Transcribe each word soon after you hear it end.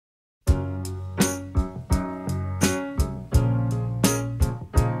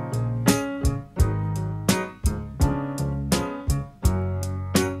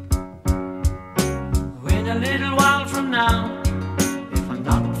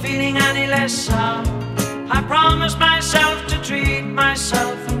feeling any less sour. I promised myself to treat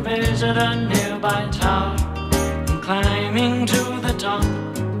myself and visit a nearby tower. And climbing to the top,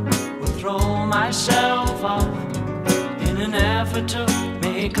 will throw myself off in an effort to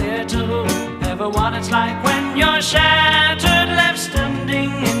make clear to whoever what it's like when you're shattered, left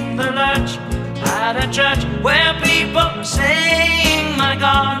standing in the lurch at a church where people are saying, my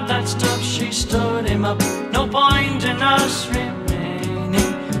God, that's tough. She stood him up. No point in us remaining.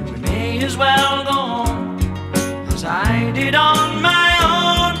 We may as well go home, as I did on my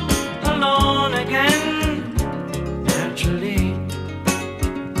own, alone again. Naturally,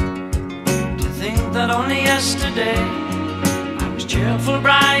 to think that only yesterday I was cheerful,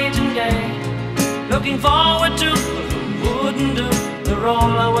 bright and gay, looking forward to who wouldn't do the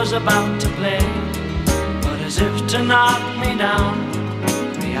role I was about to play. But as if to knock me down,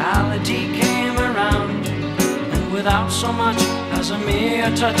 reality came around, and without so much as a mere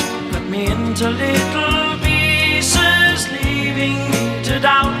touch, cut me into little pieces, leaving me to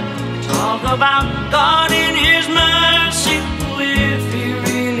doubt. Talk about God in His mercy, if He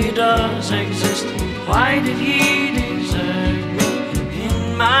really does exist, why did He desert me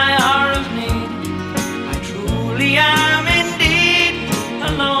in my hour of need? I truly am indeed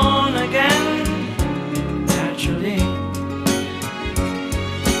alone again. Naturally,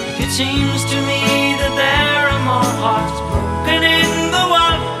 it seems to me that there are more hearts broken in the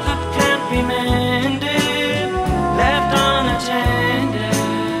world that can't be mended, left unattended.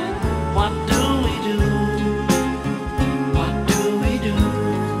 What do we do? What do we do?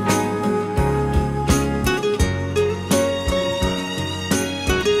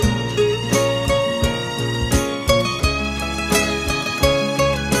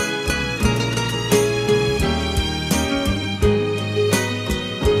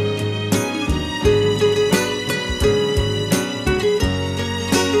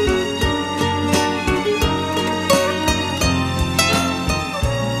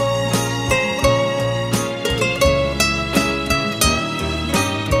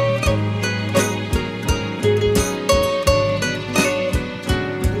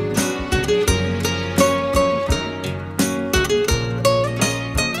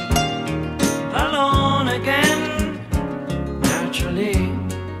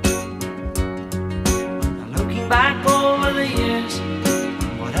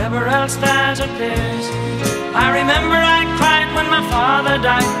 I remember I cried when my father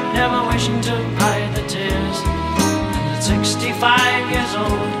died, never wishing to hide the tears. And at 65 years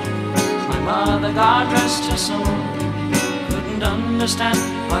old, my mother, God rest her soul, couldn't understand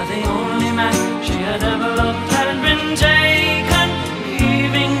why the only man she had ever loved had been taken,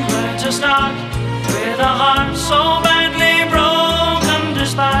 leaving her to start with a heart so badly broken.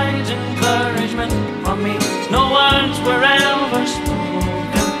 Despite encouragement from me, no words were ever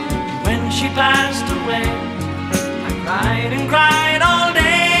spoken. When she passed away, I cried and cried